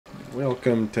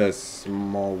Welcome to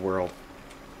small world.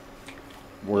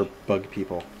 We're bug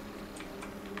people.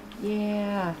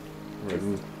 Yeah. We're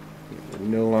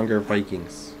no longer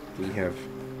Vikings. We have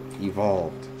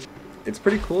evolved. It's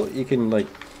pretty cool. You can like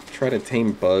try to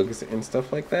tame bugs and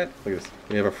stuff like that. Look at this.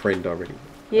 We have a friend already.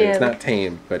 Yeah. Like, it's not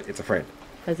tame, but it's a friend.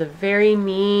 Has a very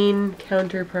mean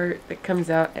counterpart that comes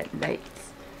out at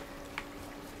nights.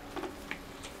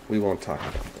 We won't talk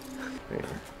about it. There.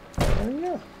 Oh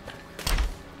yeah.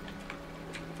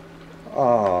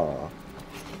 Aw.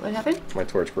 What happened? My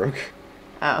torch broke.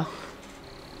 Oh.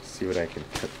 Let's see what I can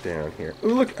cut down here.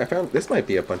 Ooh, look! I found this. Might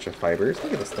be a bunch of fibers.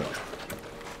 Look at this thing.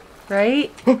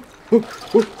 Right? No!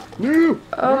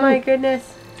 Oh no. my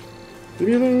goodness. Leave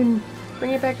me alone.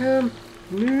 Bring it back home.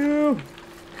 No.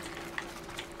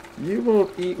 You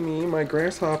won't eat me. My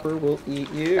grasshopper will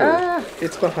eat you. Ah.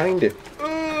 It's behind it.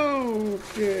 Oh,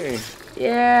 okay.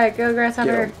 Yeah, go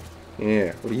grasshopper.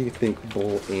 Yeah. What do you think,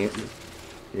 bull ant?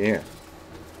 Yeah.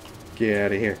 Get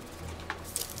out of here.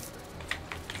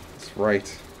 That's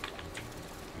right.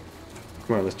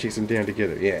 Come on, let's chase him down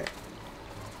together. Yeah.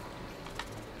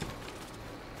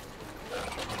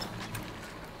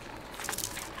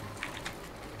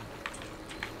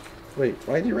 Wait,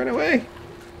 why'd you run away?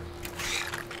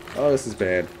 Oh, this is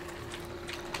bad.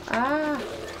 Ah.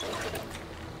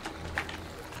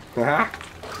 Haha!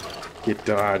 Get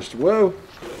dodged. Whoa!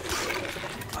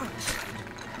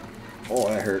 Oh,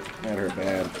 that hurt. That hurt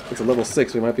bad. It's a level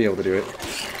 6. We might be able to do it.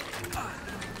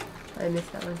 I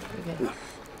missed that one. Okay. Oof.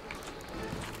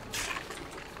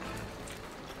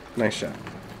 Nice shot.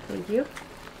 Thank you.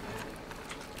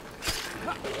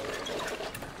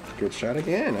 Good shot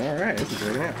again. Alright, this is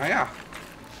working out. Hiya!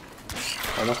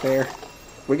 Almost there.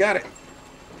 We got it!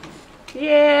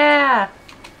 Yeah!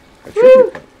 A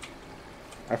tribute point.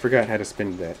 I forgot how to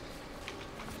spin that.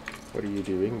 What are you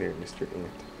doing there, Mr. Ant?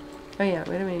 Oh yeah,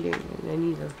 what am I doing? I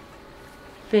need to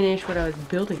finish what I was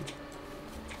building.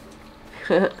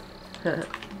 I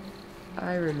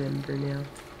remember now.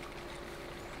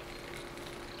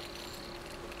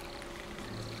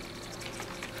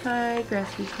 Hi,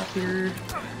 grasshopper.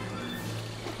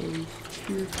 And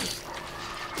here.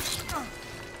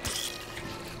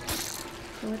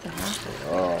 Oh, what the hell?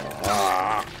 Oh,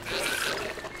 ah.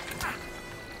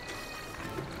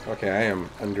 Okay, I am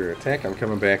under attack. I'm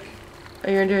coming back. Oh,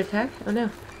 you're under attack? Oh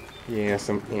no. Yeah,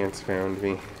 some ants found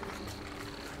me.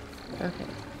 Okay.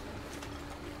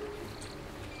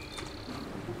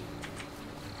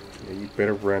 Yeah, you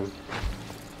better run.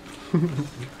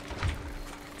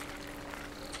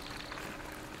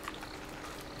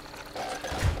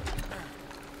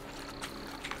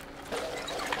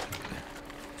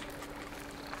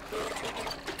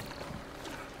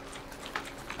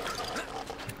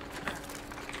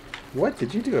 What?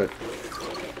 Did you do it?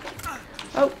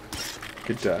 Oh,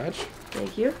 Good dodge.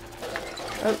 thank you.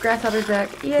 Oh, grasshopper's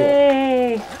back.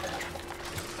 Yay!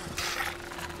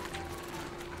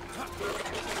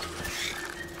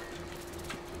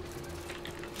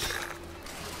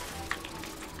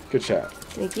 Good shot.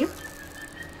 Thank you.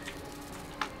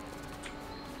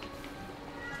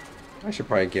 I should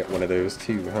probably get one of those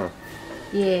too, huh?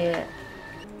 Yeah.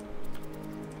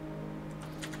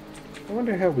 I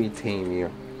wonder how we tame you.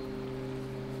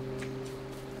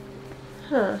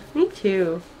 Huh, me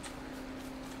too.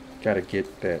 Gotta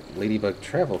get that ladybug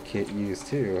travel kit used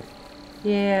too.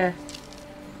 Yeah.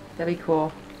 That'd be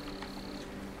cool.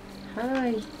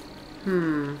 Hi.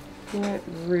 What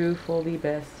roof will be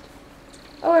best?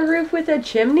 Oh, a roof with a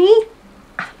chimney?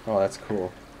 Oh, that's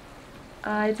cool.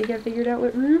 I think I figured out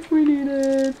what roof we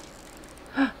needed.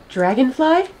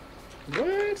 Dragonfly?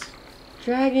 What?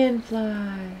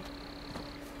 Dragonfly.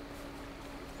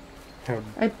 How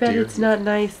I bet dare it's you. not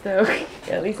nice though.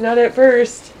 At least not at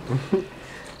first.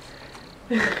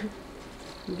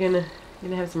 I'm gonna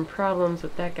have some problems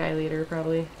with that guy later,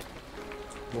 probably.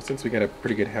 Well, since we got a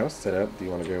pretty good house set up, do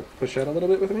you want to go push out a little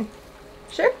bit with me?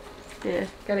 Sure. Yeah,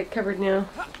 got it covered now,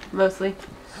 mostly.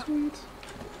 Sweet.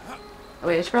 Oh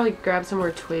wait, I should probably grab some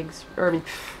more twigs, or I mean,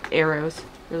 arrows,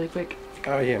 really quick.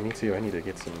 Oh yeah, me too. I need to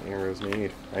get some arrows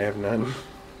made. I have none.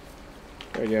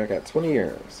 There you go, I got 20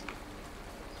 arrows.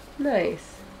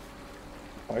 Nice.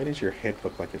 Why does your head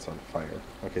look like it's on fire?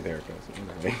 Okay, there it goes.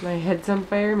 Anyway. My head's on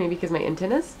fire, maybe because my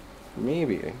antennas?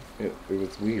 Maybe. It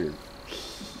was weird.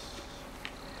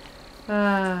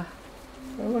 Ah,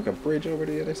 Oh look, a bridge over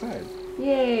to the other side.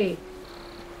 yay.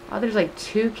 Oh, there's like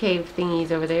 2 cave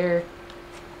thingies over there.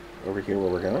 Over here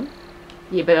where we're going?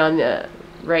 Yeah, but on the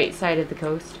right side of the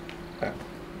coast. Ah.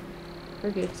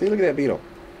 We're good. See, look at that beetle.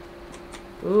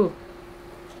 Ooh.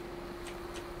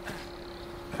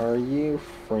 Are you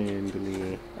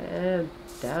friendly? I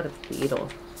doubt a beetle.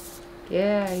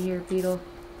 Yeah, I hear beetle.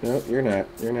 No, you're not.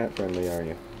 You're not friendly, are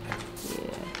you?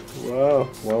 Yeah. Whoa,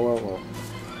 whoa, whoa, whoa.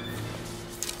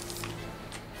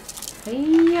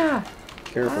 Hey-ya!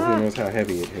 Careful, he knows how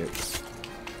heavy it hits.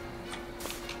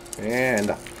 And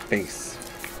the face.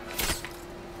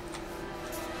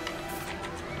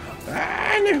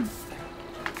 Ah, no!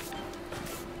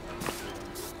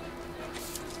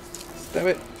 Stab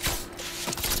it.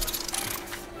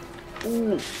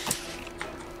 Ooh.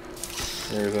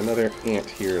 There's another ant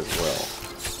here as well.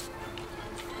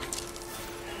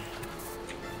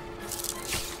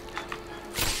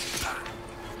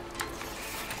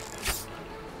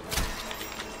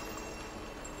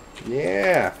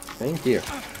 Yeah, thank you.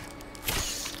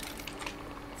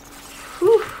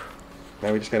 Whew.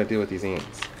 Now we just gotta deal with these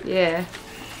ants. Yeah.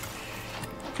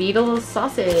 Beetle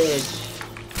sausage.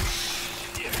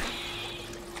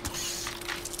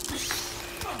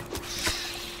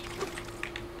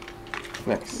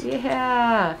 Nice.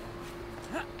 Yeah.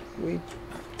 We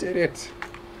did it.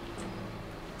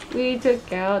 We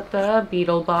took out the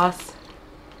beetle boss.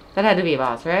 That had to be a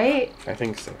boss, right? I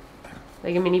think so.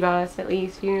 Like a mini boss, at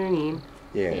least, you know what I mean?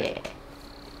 Yeah.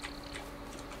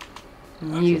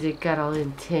 Music got all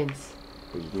intense.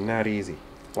 It was not easy.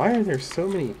 Why are there so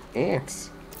many ants?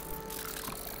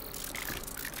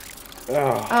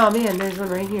 Oh. Oh man, there's one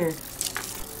right here.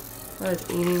 I was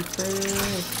aiming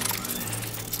for...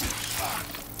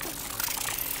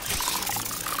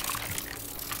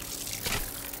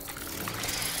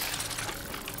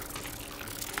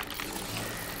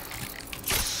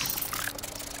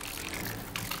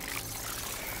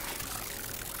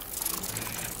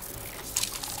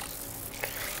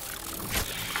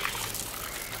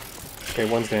 Okay,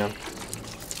 one's down.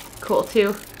 Cool,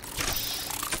 too.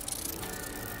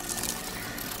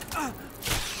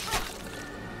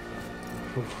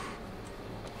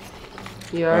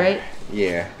 You alright?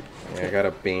 Yeah. I got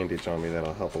a bandage on me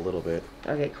that'll help a little bit.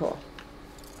 Okay, cool.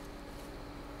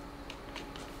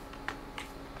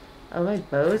 Oh, my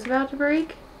bow's about to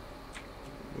break?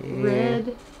 Yeah.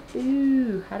 Red.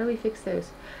 Ooh, how do we fix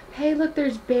those? Hey, look,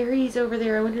 there's berries over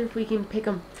there. I wonder if we can pick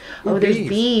them. Oh, Ooh, there's bees.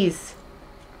 bees.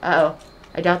 Uh-oh.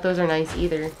 I doubt those are nice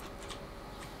either.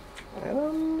 I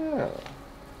don't know.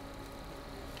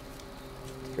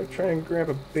 Let's go try and grab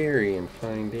a berry and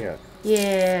find out.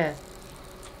 Yeah.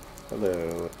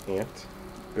 Hello, ant.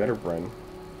 Better run.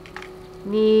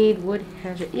 Need wood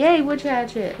hatchet. Yay, wood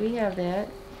hatchet. We have that.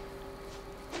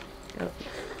 Oh,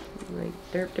 like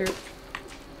derp derp.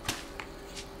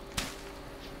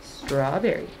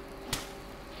 Strawberry.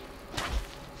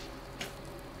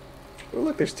 Oh,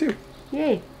 look, there's two.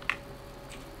 Yay.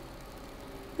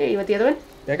 Here, you want the other one?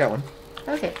 Yeah, I got one.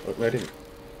 Okay. Oh, no, I didn't.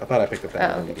 I thought I picked up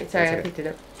that Oh, one. okay. Sorry, I That's picked it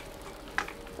up.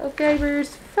 Oh,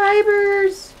 fibers.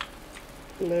 Fibers!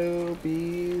 Hello,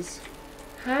 bees.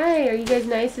 Hi, are you guys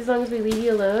nice as long as we leave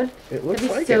you alone? It looks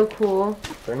That'd be like so it. cool.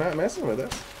 They're not messing with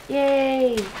us.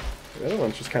 Yay! The other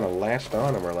one's just kind of latched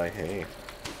on and we're like, hey.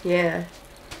 Yeah.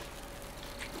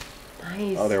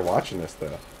 Nice. Oh, they're watching us,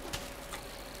 though.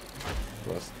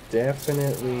 Most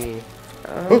definitely.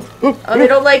 Oh, they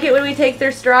don't like it when we take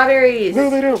their strawberries.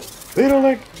 No, they don't. They don't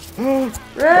like. Oh,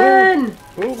 Run!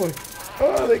 Oh boy.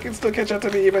 Oh, they can still catch up to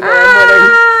me even though I'm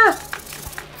running.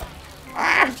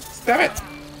 Ah! Stop it!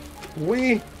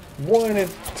 We wanted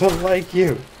to like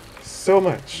you so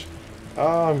much.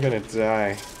 Oh, I'm gonna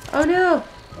die. Oh no!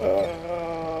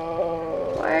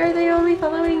 Oh. Why are they only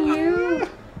following you?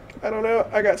 I don't know.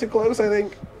 I got too close, I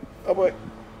think. Oh boy.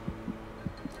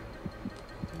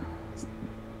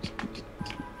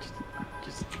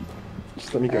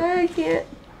 Just let me go. I can't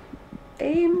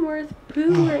aim worth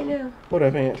poo right now. What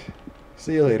up, Ant?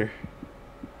 See you later.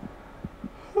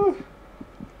 Whew.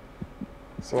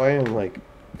 So I am, like,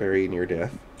 very near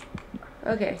death.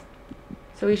 Okay.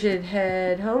 So we should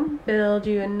head home, build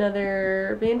you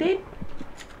another band-aid?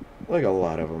 Like a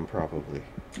lot of them, probably.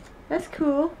 That's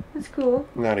cool. That's cool.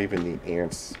 Not even the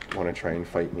ants want to try and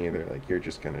fight me. They're like, you're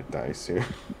just gonna die soon.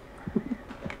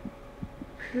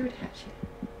 Fruit hatchet.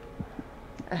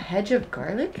 A hedge of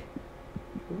garlic?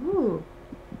 Ooh.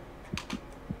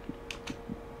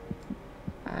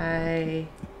 I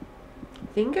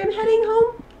think I'm heading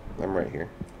home. I'm right here.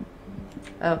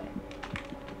 Okay.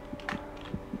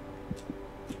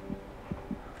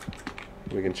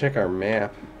 We can check our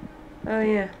map. Oh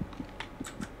yeah.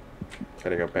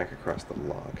 Gotta go back across the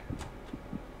log.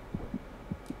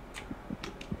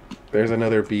 There's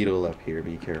another beetle up here.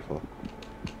 Be careful.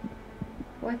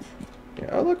 What? Yeah.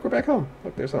 Oh, look, we're back home.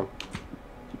 Look, there's some.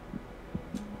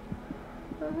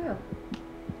 Oh wow.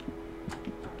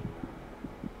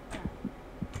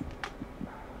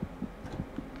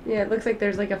 Yeah, it looks like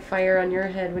there's like a fire on your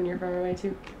head when you're far away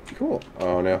too. Cool.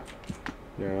 Oh no.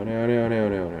 No, no, no, no,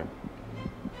 no, no.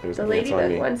 There's The ants on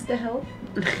ladybug me. wants to help.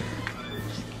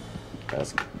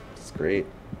 That's great.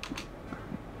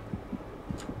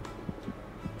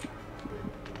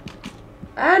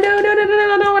 Ah, no, no, no, no,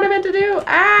 no, no, what I meant to do.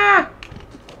 Ah!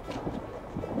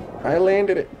 I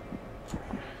landed it.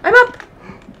 I'm up.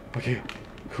 Okay,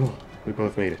 cool. We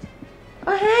both made it.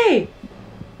 Oh, hey.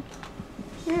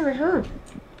 Yeah, we're home.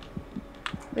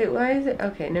 Wait, why is it?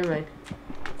 Okay, never mind.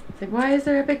 It's like, why is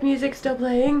there epic music still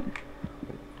playing?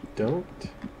 Don't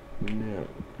know.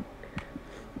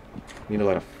 Need a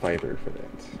lot of fiber for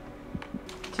that.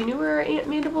 Do you know where our ant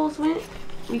mandibles went?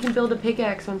 We can build a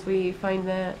pickaxe once we find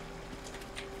that.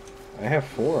 I have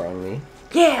 4 on me.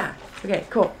 Yeah! Okay,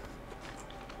 cool.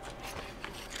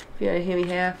 If you want to hand me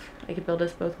half, I could build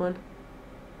us both one.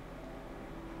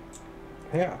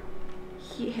 Yeah.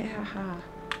 Yeah.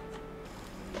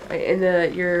 Alright,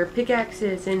 and your pickaxe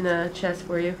is in the chest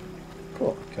for you.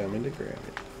 Cool. Coming to grab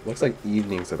it. Looks like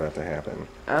evening's about to happen.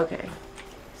 Okay.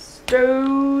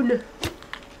 Stone!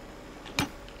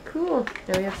 Cool.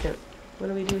 Now we have stone. What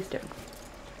do we do with stone?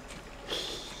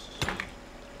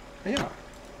 Yeah.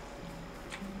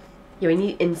 Yeah, we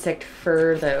need insect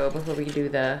fur, though, before we do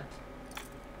the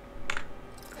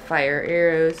fire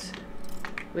arrows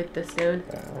with the stone.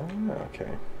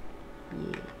 Okay.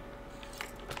 Yeah.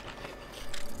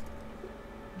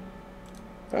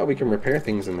 Oh, we can repair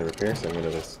things in the repair segment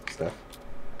of this stuff.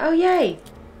 Oh, yay!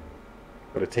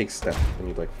 But it takes stuff. We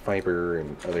need, like, fiber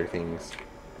and other things.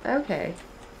 Okay.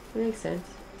 That makes sense.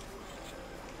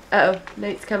 Uh-oh.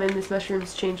 Night's coming. This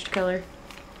mushroom's changed color.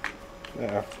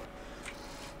 Yeah.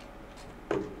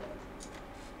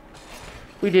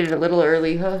 We did it a little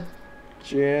early, huh?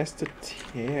 Just a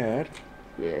tad.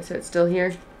 Yeah, so it's still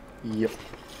here? Yep.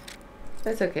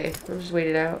 That's okay. We'll just wait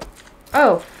it out.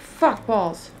 Oh, fuck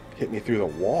balls. Hit me through the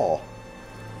wall.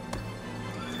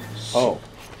 Oh.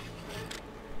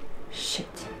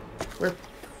 Shit. We're...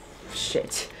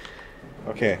 Shit.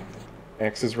 Okay.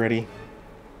 X is ready.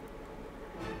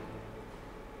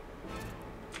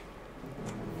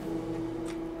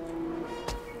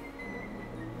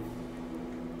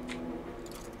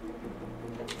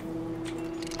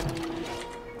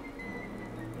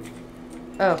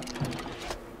 Oh.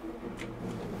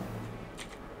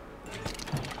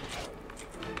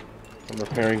 I'm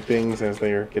repairing things as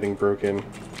they are getting broken.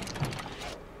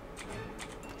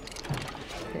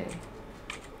 Okay.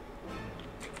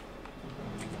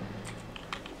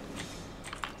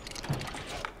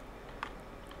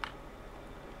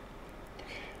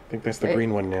 I think that's the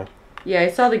green one now. Yeah,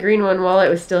 I saw the green one while it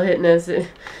was still hitting us.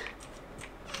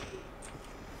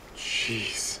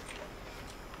 Jeez.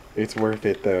 It's worth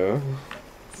it, though.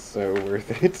 So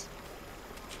worth it.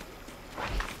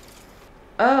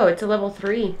 Oh, it's a level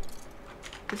 3.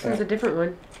 This one's a different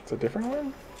one. It's a different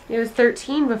one? It was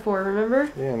 13 before,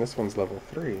 remember? Yeah, and this one's level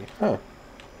 3. Huh.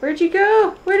 Where'd you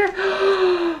go? Where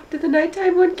did the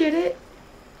nighttime one get it?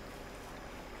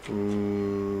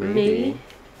 Maybe.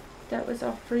 That was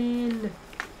our friend.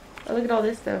 Oh, look at all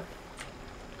this, though.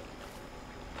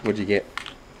 What'd you get?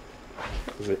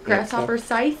 Is it Grasshopper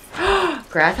scythe?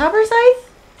 Grasshopper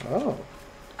scythe? Oh.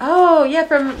 Oh, yeah,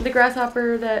 from the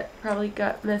grasshopper that probably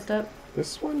got messed up.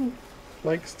 This one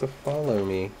likes to follow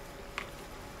me.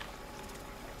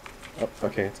 Oh,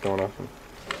 okay, it's going off.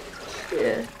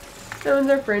 Yeah. That one's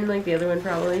our friend, like the other one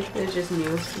probably. It's just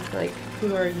new. It's like,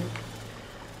 who are you?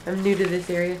 I'm new to this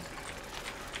area.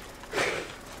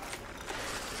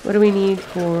 What do we need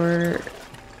for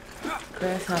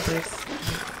grasshoppers?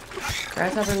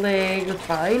 Grasshopper leg,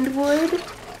 refined wood?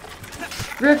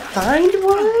 Refined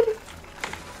wood?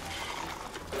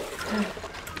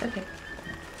 Okay.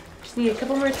 Just need a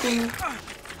couple more things.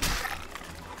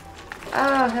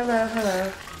 Oh, hello,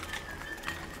 hello.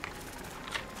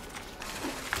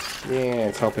 Yeah,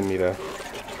 it's helping me though.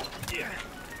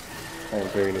 I am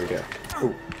very near death.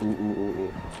 Ooh, ooh, ooh, ooh,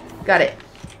 ooh. Got it.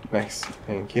 Nice,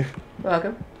 thank you.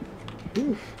 Welcome.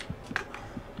 Oof.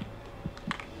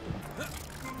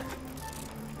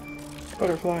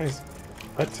 Butterflies,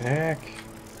 attack!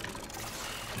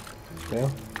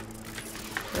 No?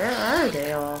 Where are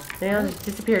they all? They all just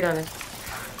disappeared on us.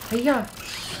 Hiya!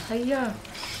 Hiya!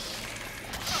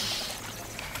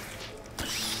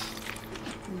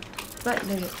 Butt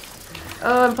nugget.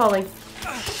 Oh, I'm falling.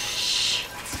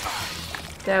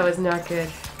 That was not good.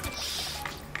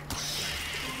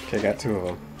 Okay, I got 2 of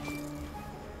them.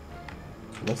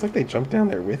 Looks like they jumped down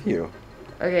there with you.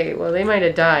 Okay, well they might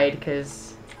have died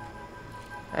because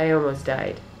I almost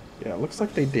died. Yeah, it looks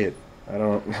like they did. I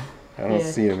don't Yeah.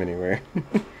 see them anywhere.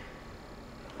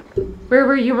 Where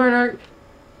were you, Monarch?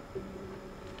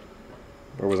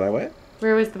 Or was I what?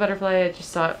 Where was the butterfly? I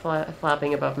just saw it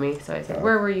flapping above me, so I said, Oh.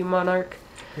 where were you, monarch?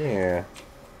 Yeah.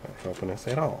 Not helping us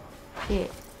at all. Yeah.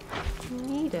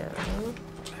 Neato.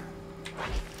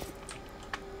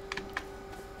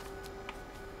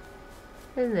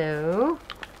 Hello.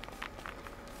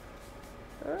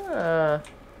 Ah.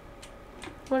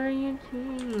 What are you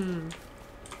doing?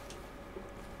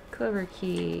 Clover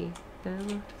key.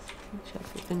 Oh,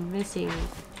 chest has been missing.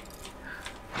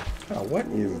 Oh, what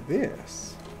is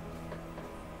this?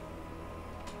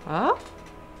 Oh?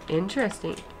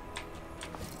 Interesting.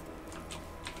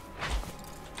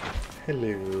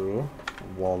 Hello.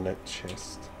 Walnut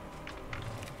chest.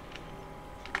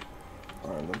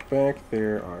 On the back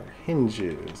there are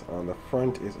hinges. On the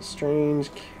front is a strange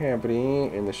cavity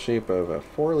in the shape of a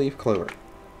 4-leaf clover.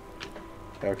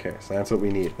 Okay, so that's what we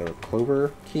need. The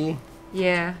clover key?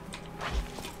 Yeah.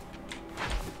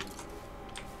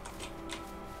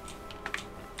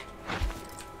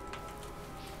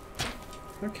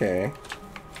 Okay.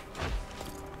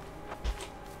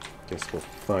 Guess we'll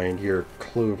find your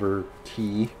clover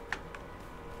key.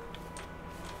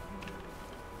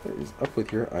 What is up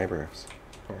with your eyebrows?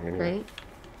 Oh, anyway. Right?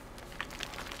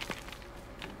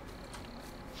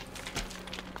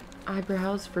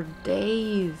 Eyebrows for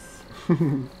days.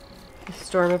 The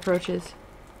storm approaches.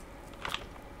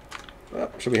 Well,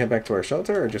 should we head back to our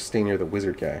shelter or just stay near the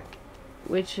wizard guy?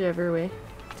 Whichever way.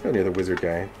 Let's go near the wizard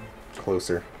guy.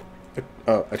 Closer.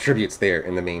 Oh, attributes there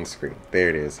in the main screen. There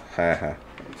it is. Haha.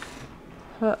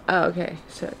 Oh, okay.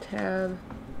 So tab.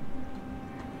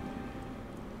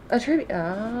 Attribute.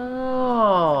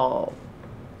 Oh.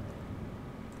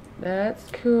 That's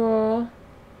cool.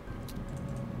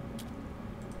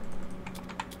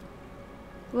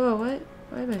 Whoa, what?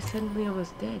 Why am I suddenly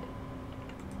almost dead?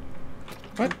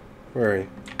 What? Where are you?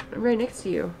 I'm right next to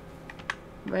you.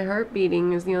 My heart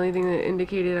beating is the only thing that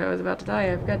indicated I was about to die.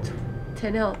 I've got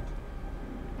 10 health.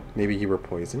 Maybe you were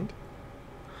poisoned?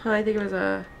 I think it was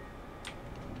a...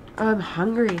 Oh, I'm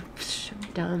hungry. Psh,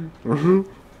 I'm dumb. Mm-hmm.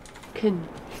 Can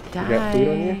die. You got food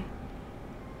on you?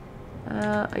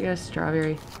 I got a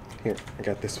strawberry. Here, I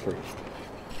got this for you.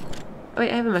 Oh,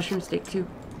 wait, I have a mushroom steak too.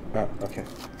 Oh, okay.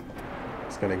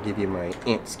 It's gonna give you my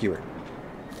ant skewer.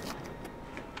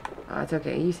 Oh, it's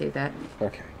okay. You saved that.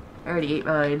 Okay. I already ate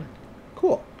mine.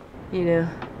 Cool. You know,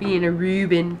 being a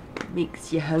Reuben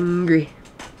makes you hungry.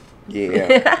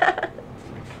 Yeah.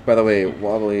 By the way,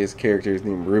 Wobbly's character is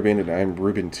named Ruben, and I'm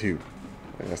Ruben 2.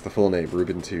 And that's the full name,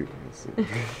 Ruben 2.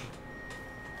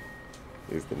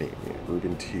 Is the name, yeah,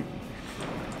 Ruben 2.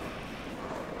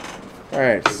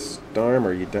 Alright, Storm,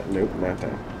 are you done? Nope, not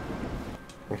done.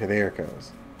 Okay, there it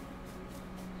goes.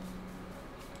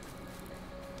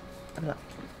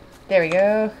 There we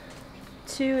go.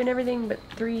 2 in everything but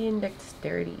 3 in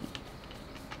dexterity.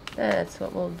 That's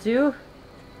what we'll do.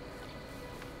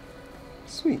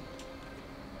 Sweet.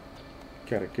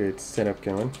 Got a good setup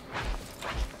going.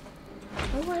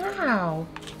 Oh, wow.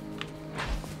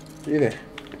 You there.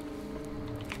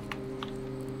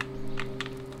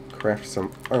 Craft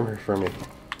some armor for me.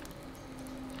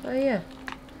 Oh, yeah.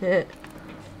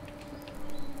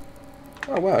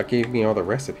 Oh wow, it gave me all the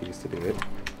recipes to do it.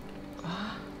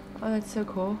 Oh, that's so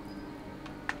cool.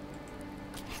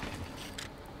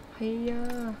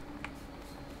 Hiya.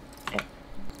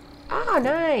 Oh,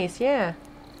 nice, yeah.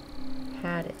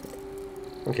 Padded.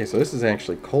 Okay, so this is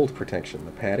actually cold protection,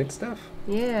 the padded stuff?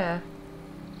 Yeah.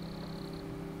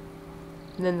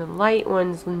 And then the light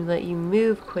ones will let you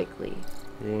move quickly.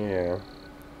 Yeah.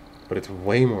 But it's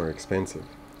way more expensive.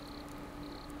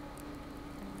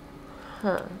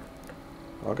 Huh.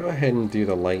 I'll go ahead and do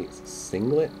the light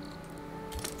singlet.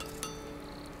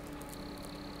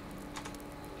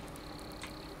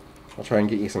 I'll try and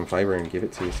get you some fiber and give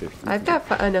it to you. So I've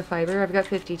got enough fiber. I've got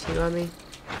 52 on me.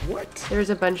 What? There's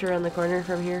a bunch around the corner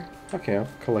from here. Okay, I'll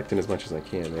collect in as much as I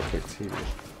can real quick too.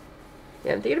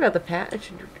 Yeah, I'm thinking about the pat.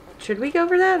 Should we go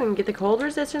for that and get the cold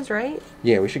resistance, right?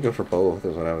 Yeah, we should go for both,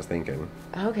 is what I was thinking.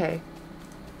 Okay.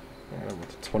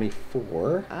 What's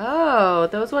 24? Oh,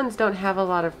 those ones don't have a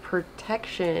lot of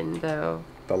protection, though.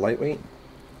 The lightweight?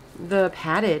 The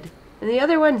padded. And the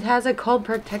other one has a cold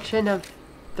protection of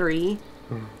 3.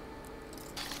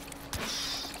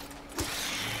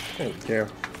 There we go.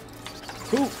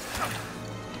 Ooh.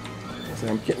 So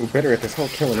I'm getting better at this whole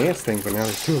killing ants thing, but now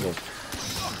there's 2 of them.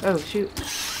 Oh, shoot.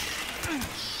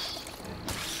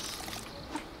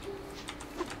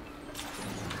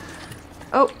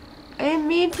 Oh, I didn't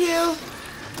mean to.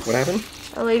 What happened?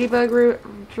 A ladybug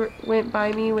went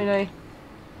by me when I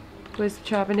was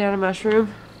chopping down a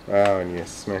mushroom. Oh, and you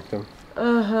smacked them?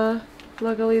 Uh-huh.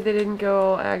 Luckily, they didn't go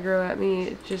all aggro at me.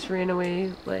 It just ran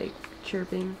away, like,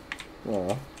 chirping.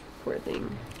 Aw. Poor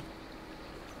thing.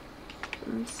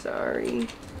 I'm sorry.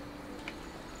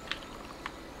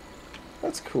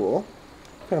 That's cool.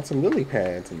 Found some lily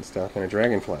pads and stuff and a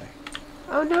dragonfly.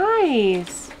 Oh,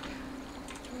 nice.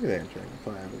 Look at that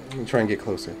dragonfly. Let me try and get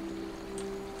closer.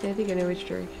 I think I know which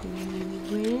direction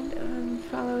you went. I'm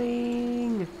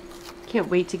following. Can't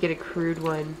wait to get a crude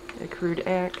one. A crude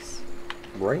axe.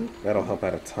 Right? That'll help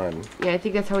out a ton. Yeah, I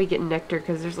think that's how we get nectar,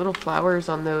 because there's little flowers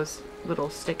on those little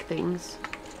stick things.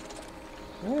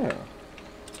 Yeah.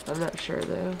 I'm not sure,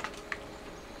 though.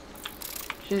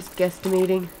 Just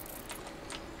guesstimating.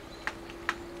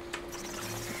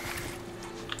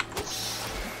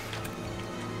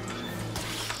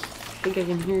 I think I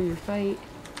can hear your fight.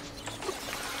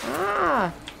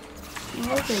 Ah!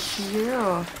 Look at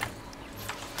you.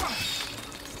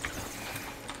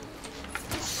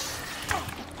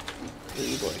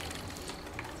 Hey, boy.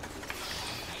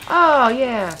 Oh,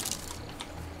 yeah.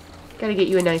 Gotta get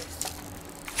you a knife.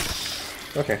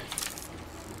 Okay.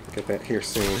 Get that here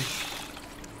soon.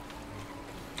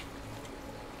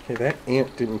 Okay, that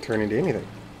ant didn't turn into anything.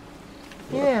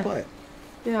 Yeah. What?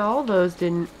 Yeah, all those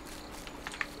didn't.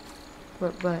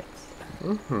 What butts?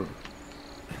 Mm-hmm.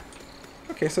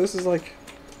 Okay, so this is like...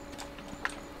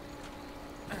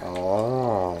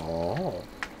 Oh.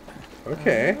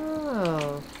 Okay.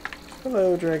 Oh.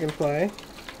 Hello, dragonfly.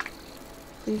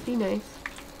 Please be nice.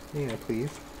 Yeah,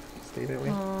 please. Stay that way.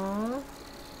 Aww.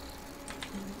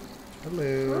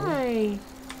 Hello. Hi.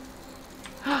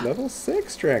 Level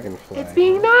 6 dragonfly. It's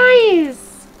being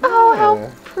nice. Oh, Yeah.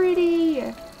 how pretty.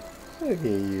 Look at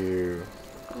you.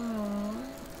 Aww.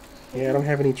 Yeah, I don't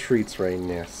have any treats right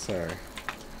now. Sorry.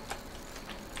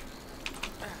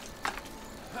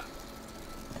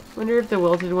 Wonder if the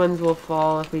wilted ones will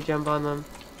fall if we jump on them.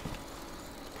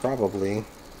 Probably.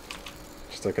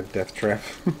 Just like a death trap.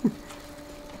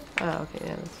 Oh, okay,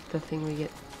 yeah, that's the thing we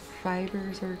get.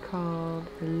 Fibers are called.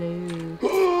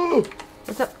 Hello.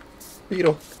 What's up?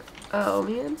 Beetle. Oh,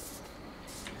 man.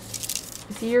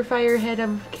 I see your fire head.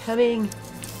 I'm coming.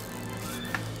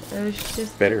 I was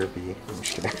just... Better be. I'm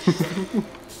just kidding.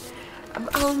 I'm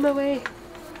on my way.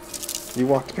 You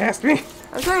walked past me.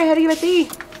 I'm sorry, I had to get my tea.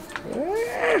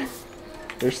 Ah,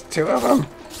 there's 2 of them.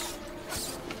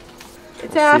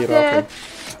 It's See half it dead.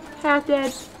 Half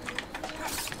dead.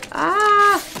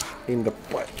 Ah! In the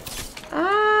butt.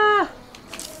 Ah!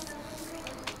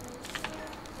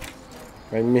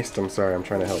 I missed him. Sorry, I'm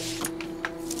trying to help.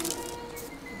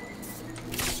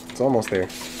 It's almost there.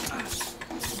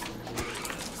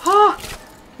 Ah!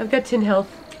 I've got 10 health.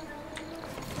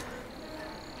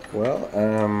 Well,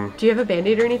 Do you have a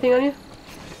band-aid or anything on you?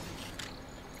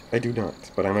 I do not,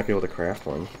 but I might be able to craft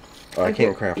one. Oh, I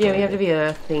can't craft yeah, one. we have to be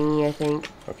a thingy, I think.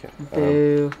 Okay.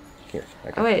 Boo. Here.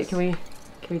 I got Oh wait, this. can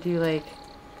we do like...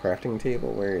 Crafting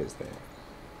table? Where is that?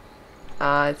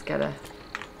 It's got a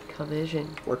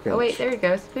collision. Workbench. Oh wait, there it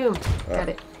goes. Boom. Got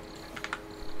it.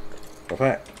 What's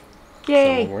that?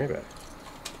 Yay! Don't worry about it.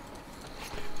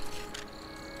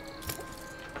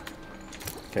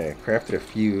 Okay, crafted a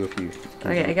few if you...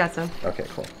 Okay, I got some. Okay,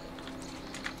 cool.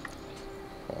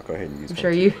 I'll go ahead and use I'm one.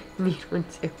 sure you need one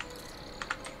too.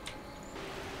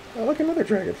 Oh, look, another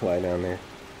dragonfly down there.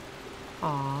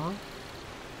 Aww.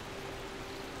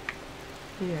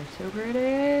 You are so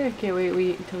pretty. Can't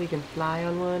wait until we can fly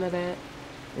on one, I bet.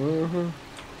 Mm-hmm.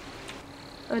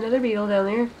 Another beetle down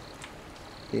there.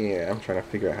 Yeah, I'm trying to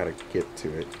figure out how to get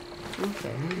to it.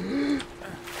 Okay.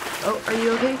 Oh, are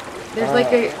you okay? There's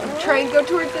like a... Try and go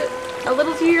towards it. A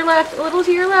little to your left. A little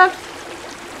to your left.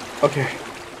 Okay.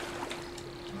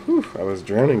 Whew, I was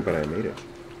drowning, but I made it.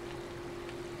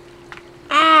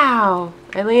 Ow!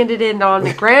 I landed it on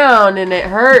the ground and it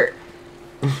hurt.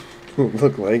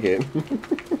 Looked like it.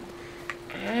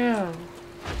 Ow.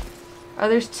 Oh,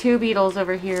 there's 2 beetles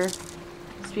over here.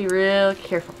 Just be real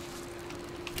careful.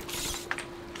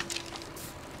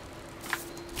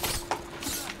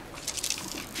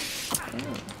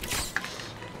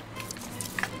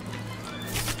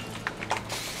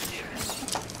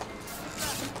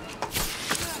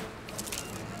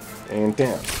 And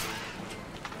down.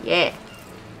 Yeah.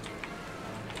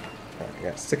 Alright, I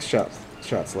got 6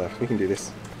 shots left. We can do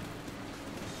this.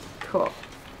 Cool.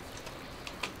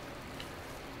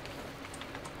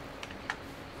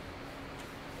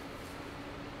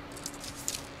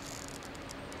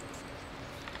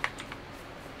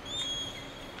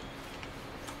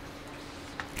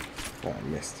 Oh, I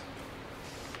missed.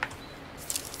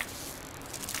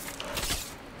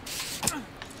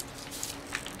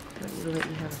 Don't need to let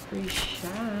you have a free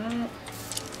shot.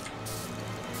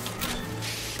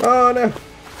 Oh no!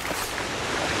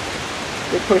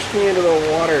 It pushed me into the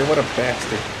water. What a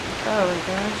bastard. Oh my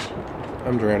gosh.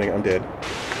 I'm drowning. I'm dead.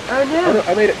 Oh no! Oh no!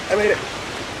 I made it! I made it!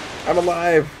 I'm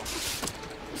alive!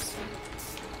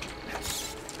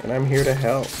 And I'm here to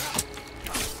help.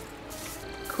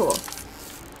 Cool.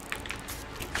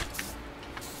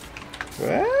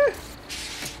 Ah!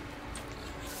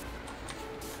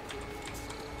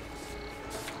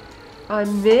 I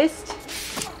missed.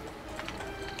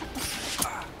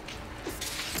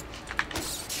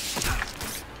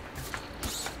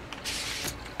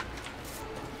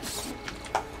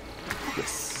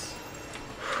 Yes.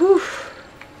 Whew.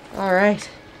 All right.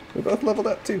 We both leveled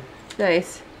up too.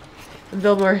 Nice. And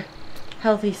build more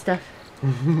healthy stuff.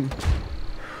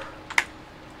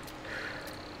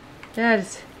 Yeah,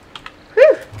 just.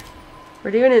 Whew.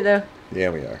 We're doing it though.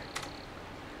 Yeah, we are.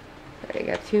 Alright,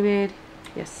 got 2 made.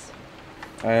 Yes.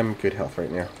 I'm good health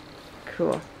right now.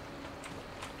 Cool.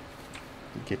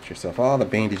 Get yourself all the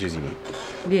bandages you need.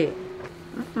 Yeah.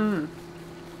 Oh,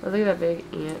 look at that big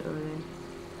ant over there.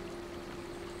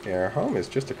 Yeah, our home is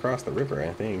just across the river,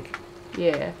 I think.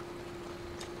 Yeah.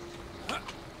 Yeah,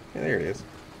 there it is.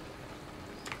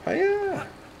 Hiya!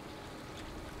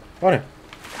 Oh no!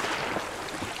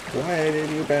 Why did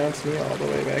you bounce me all the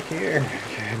way back here?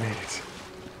 Okay, I made it.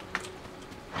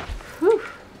 Whew.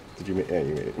 Did you make it? Yeah,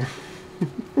 you made it.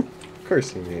 Of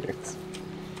course you made it.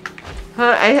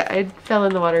 Huh, I fell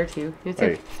in the water too. It's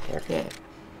Right. Okay.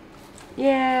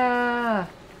 Yeah.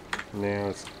 Now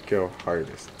let's go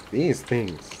harvest these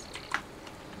things.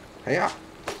 Hiya!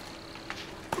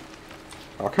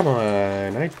 Oh, come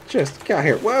on. I just got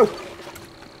here. Whoa!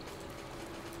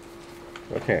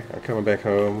 Okay, I'm coming back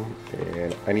home,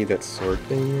 and I need that sword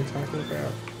thing you were talking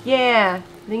about. Yeah.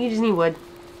 I think you just need wood.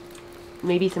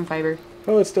 Maybe some fiber.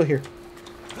 Oh, it's still here.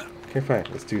 Okay, fine.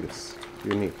 Let's do this.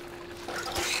 You and me.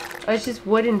 Oh, it's just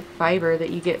wood and fiber that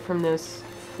you get from those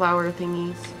flower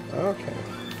thingies. Okay.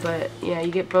 But yeah,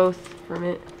 you get both from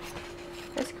it.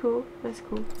 That's cool. That's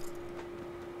cool.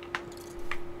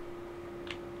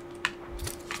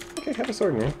 Okay, have a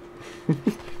sword now.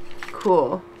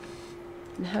 Cool.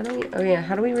 And how do we... Oh yeah,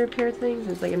 how do we repair things?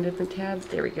 It's like in different tabs.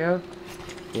 There we go.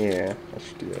 Yeah, I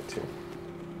should do that too.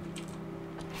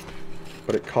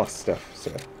 But it costs stuff,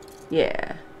 so...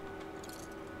 Yeah.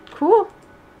 Cool.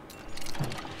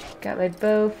 Got my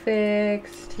bow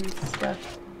fixed and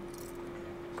stuff.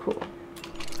 Cool.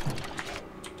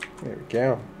 There we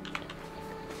go.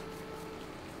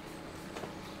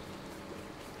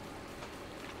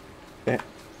 That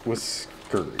was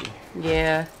scurry.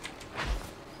 Yeah.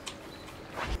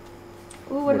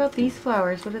 Ooh, what about these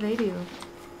flowers? What do they do?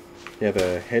 Yeah,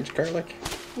 the hedge garlic.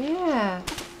 Yeah.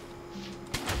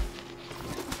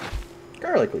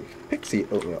 Garlic leaf. Pixie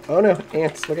oatmeal. Oh no,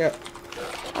 ants, look out.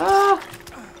 Ah!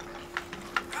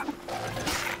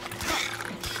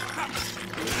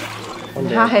 One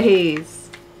down. Nice.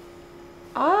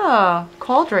 Ah,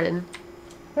 cauldron.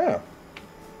 Oh,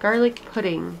 Garlic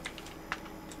pudding.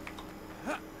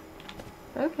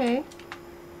 Okay.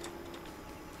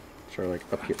 sure, like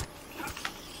up here.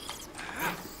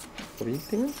 What are you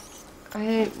doing?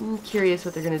 I'm curious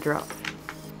what they're gonna drop.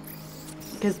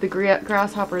 Because the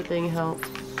grasshopper thing helped.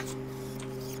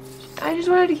 I just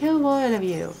wanted to kill one of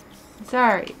you.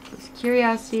 Sorry. It was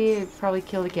curiosity. I'd probably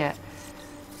kill the cat.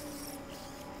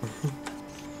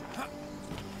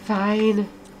 Fine.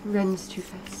 Runs too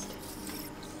fast.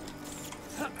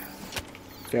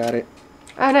 Got it.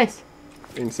 Oh, nice.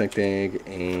 Insect egg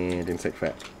and insect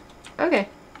fat. Okay.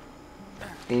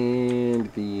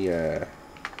 And the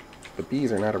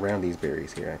bees are not around these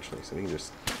berries here, actually, so we can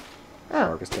just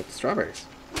harvest up the strawberries.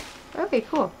 Okay,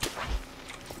 cool.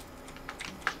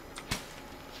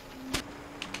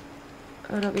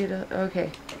 Oh, don't be a... Okay.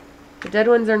 The dead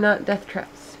ones are not death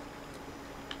traps.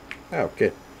 Oh,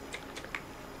 good.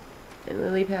 And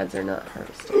lily pads are not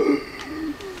harvested.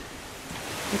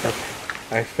 Okay.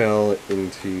 I fell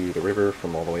into the river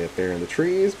from all the way up there in the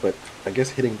trees, but I guess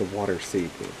hitting the water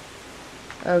saved me.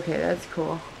 Okay, that's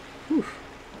cool. Whew.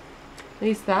 At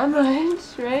least that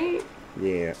much, right?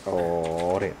 Yeah.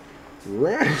 Oh, damn.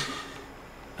 Right.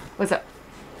 What's up?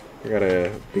 I got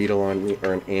a beetle on me,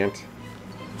 or an ant.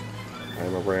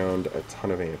 I'm around a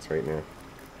ton of ants right now.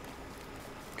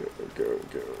 Go, go,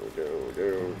 go, go,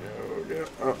 go, go, go.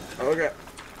 Oh, okay.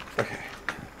 Okay.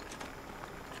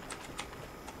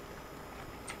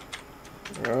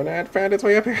 Oh, no, it found its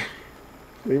way up here.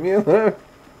 Leave me alone.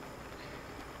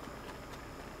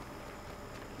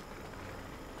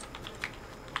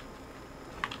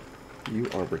 You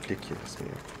are ridiculous,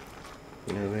 man.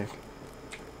 You know that?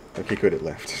 Okay, good, it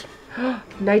left.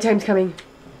 Nighttime's coming.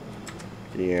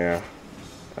 Yeah.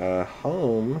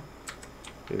 Home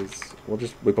is...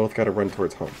 we both gotta run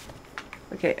towards home.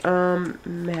 Okay,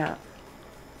 map.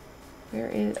 Where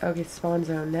is... Okay, spawn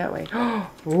zone that way.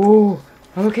 Oh,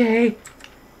 okay.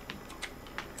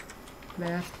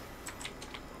 Math.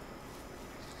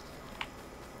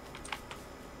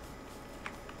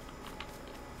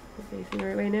 I'm facing the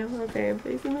right way now? Okay, I'm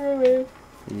facing the right way.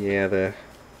 Yeah, the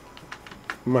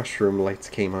mushroom lights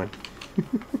came on.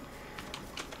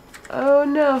 Oh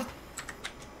no.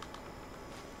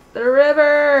 The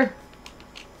river!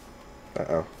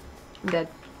 Uh-oh. I'm dead.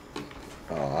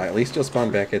 Oh, at least you'll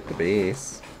spawn back at the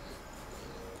base.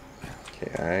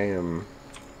 Okay, I am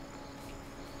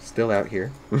still out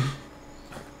here.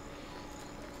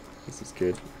 This is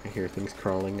good. I hear things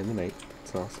crawling in the night.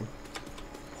 That's awesome.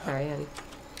 Sorry, honey.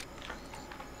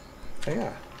 Oh,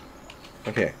 yeah.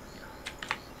 Okay.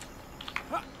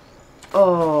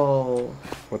 Oh.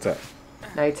 What's up?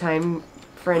 Nighttime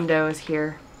friendo is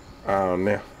here. Oh,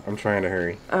 no. I'm trying to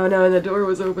hurry. Oh no, and the door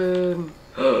was open.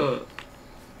 I'm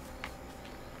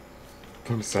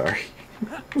sorry.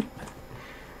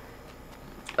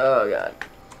 Oh god.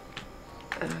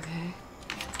 Okay.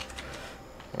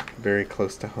 Very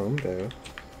close to home, though.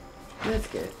 That's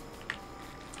good.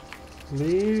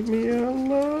 Leave me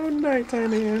alone,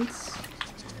 nighttime ants.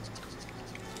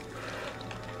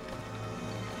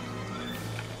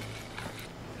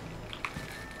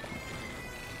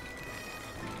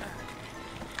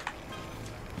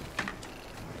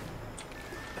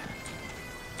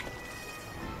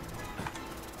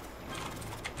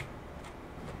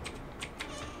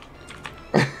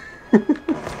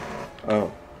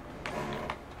 Oh.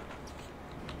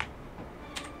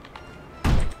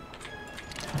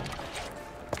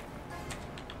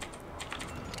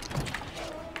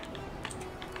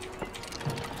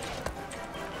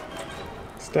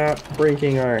 Stop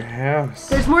breaking our house.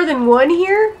 There's more than one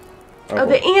here? Oh,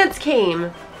 boy. the ants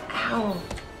came. Ow.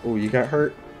 Oh, you got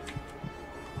hurt?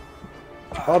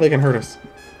 Oh, they can hurt us.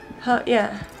 Huh,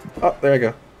 yeah. Oh, there I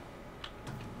go.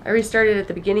 I restarted at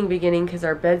the beginning because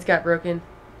our beds got broken.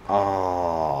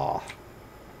 Oh.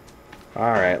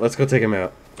 Alright, let's go take him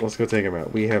out. Let's go take him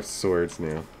out. We have swords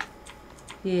now.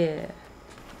 Yeah.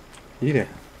 Eat it.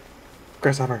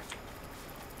 Grasshopper.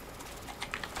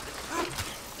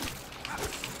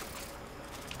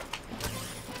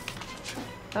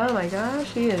 Oh my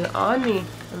gosh, he is on me.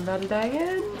 I'm about to die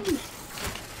again.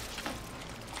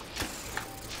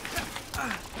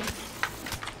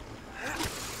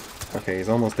 Okay, he's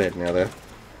almost dead now, though.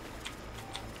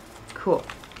 Cool.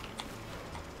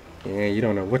 Yeah, you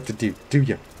don't know what to do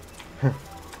you? Huh.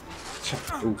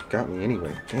 Ooh, got me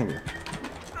anyway. Damn you.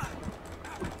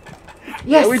 Yes!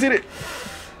 Yeah, we did it!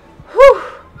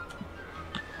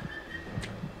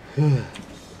 Whew!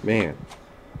 Man.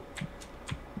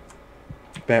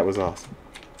 That was awesome.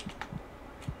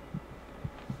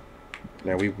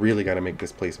 Now we really got to make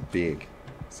this place big.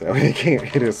 So it can't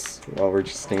hit us while we're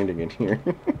just standing in here.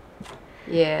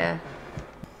 Yeah.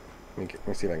 Let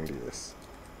me see if I can do this.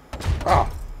 Ah!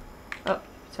 Oh,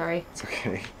 sorry. It's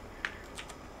okay.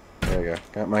 There we go.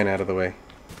 Got mine out of the way.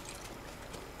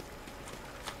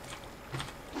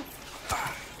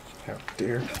 How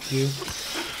dare you?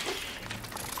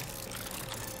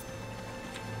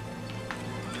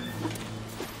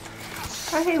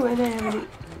 Okay, when I haven't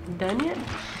done yet?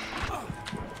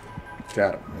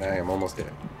 Got him. And I am almost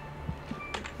dead.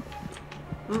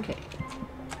 Okay.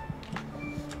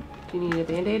 Do you need a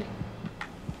band-aid?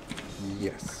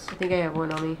 Yes. I think I have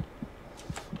one on me.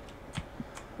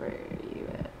 Where are you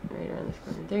at? Right around this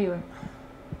corner. There you are.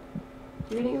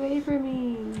 You're getting away from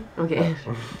me. Okay.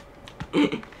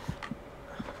 And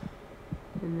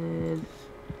then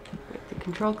the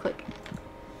control click.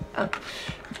 Oh.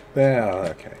 Well,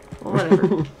 okay. Well,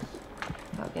 whatever.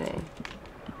 How can I?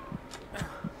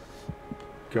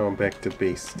 Going back to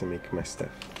base to make my stuff.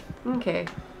 Okay.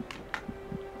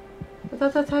 I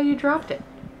thought that's how you dropped it.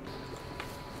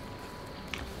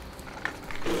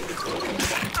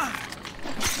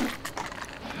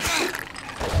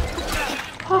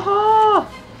 Haha!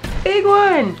 Big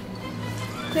one!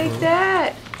 Take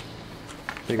that!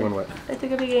 Big one what? I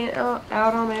took a big ant out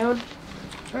on my own.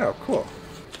 Oh, cool.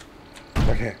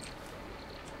 Okay.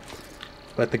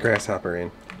 Let the grasshopper in.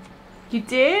 You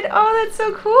did? Oh, that's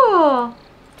so cool!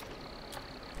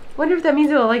 Wonder if that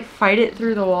means it'll like fight it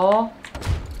through the wall?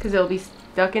 Because it'll be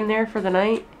stuck in there for the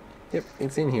night? Yep,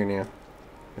 it's in here now.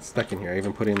 It's stuck in here. I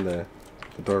even put in the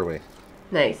doorway.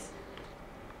 Nice.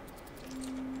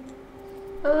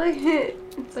 I like it.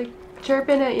 It's like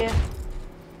chirping at you.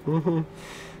 Mm-hmm.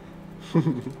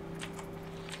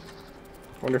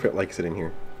 Wonder if it likes it in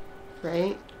here.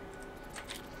 Right?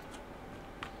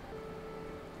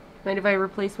 Mind if I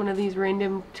replace one of these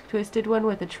random twisted one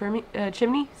with a chimney,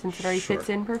 since it already Sure. fits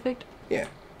in perfect? Yeah.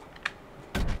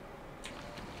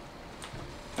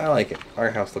 I like it.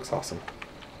 Our house looks awesome.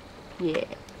 Yeah.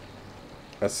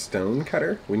 A stone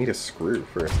cutter? We need a screw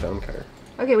for a stone cutter.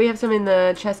 Okay, we have some in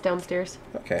the chest downstairs.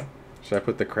 Okay. Should I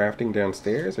put the crafting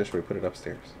downstairs or should we put it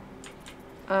upstairs?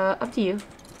 Up to you.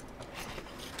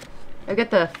 I've got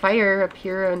the fire up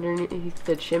here underneath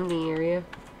the chimney area.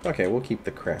 Okay, we'll keep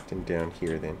the crafting down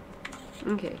here then.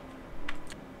 Okay.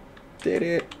 Did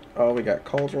it. Oh, we got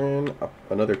cauldron,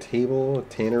 another table, a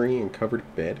tannery, and covered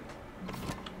bed.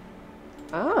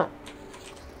 Oh.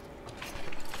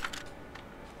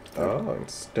 Oh, and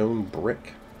stone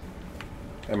brick.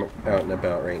 I'm out and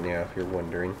about right now, if you're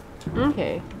wondering.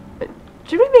 Okay.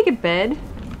 Should we make a bed?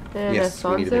 And Yes, a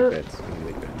we need to sponso? make beds. We need to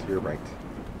make beds. You're right.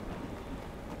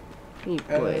 I need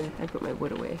wood. I put my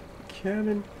wood away.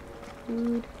 Cabin.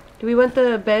 Food. Do we want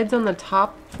the beds on the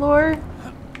top floor?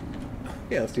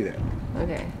 Yeah, let's do that.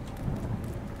 Okay.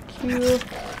 Q. Q.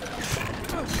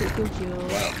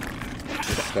 Wow.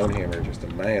 The stone hammer just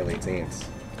annihilates ants.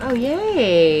 Oh,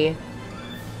 yay!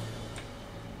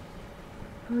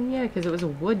 Oh, yeah, because it was a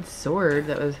wood sword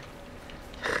that was...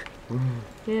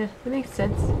 Yeah, that makes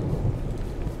sense.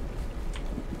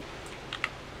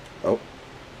 Oh.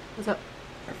 What's up?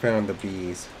 I found the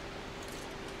bees.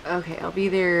 Okay, I'll be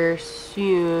there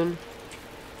soon.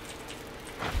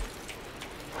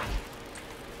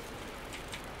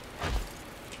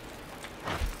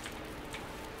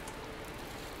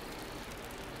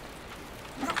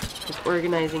 Just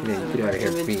organizing Yeah, some get out of here,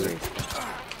 inventory. bee.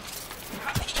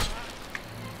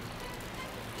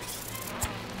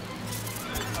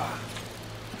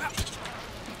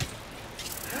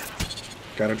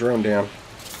 Got a drone down.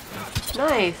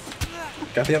 Nice!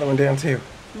 Got the other one down too.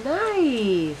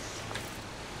 Nice!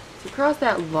 It's across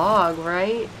that log,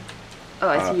 right? Oh,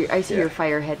 I see yeah. your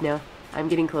fire head now. I'm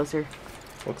getting closer.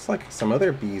 Looks like some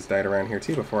other bees died around here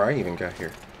too before I even got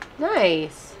here.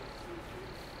 Nice!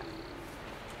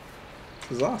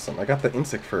 This is awesome. I got the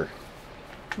insect fur.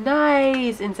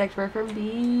 Nice! Insect fur from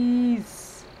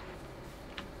bees!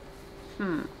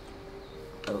 Oh,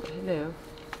 hello.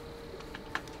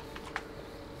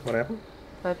 What happened?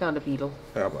 I found a beetle.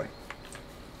 Oh boy.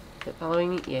 Is it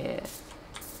following me? Yeah.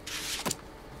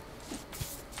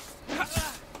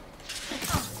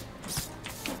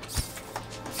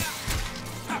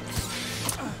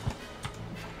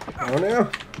 Oh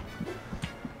no!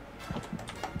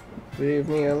 Leave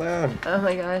me alone. Oh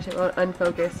my gosh, it won't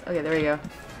unfocus. Okay, there we go.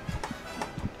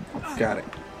 Got it.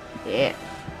 Yeah.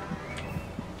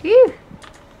 Phew!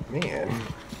 Man,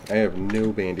 I have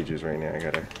no bandages right now.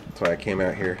 That's why I came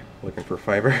out here looking for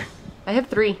fiber. I have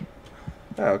 3.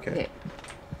 Oh, okay. Okay.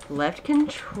 Left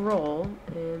control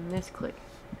and this click.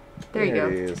 There you go.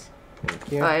 It is.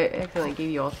 Thank you. I accidentally gave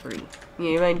you all 3.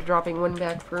 You mind dropping one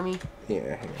back for me?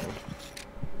 Yeah, hang on.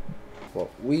 Well,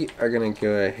 we are going to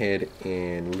go ahead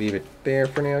and leave it there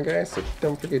for now, guys. So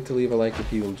don't forget to leave a like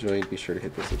if you enjoyed. Be sure to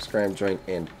hit the subscribe, join,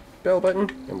 and bell button.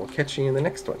 And we'll catch you in the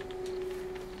next one.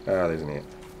 Ah, there's an ant.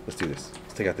 Let's do this.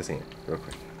 Let's take out this ant real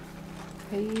quick.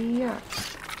 Yeah.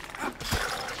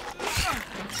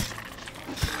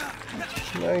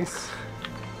 Nice.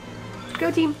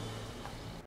 Go team!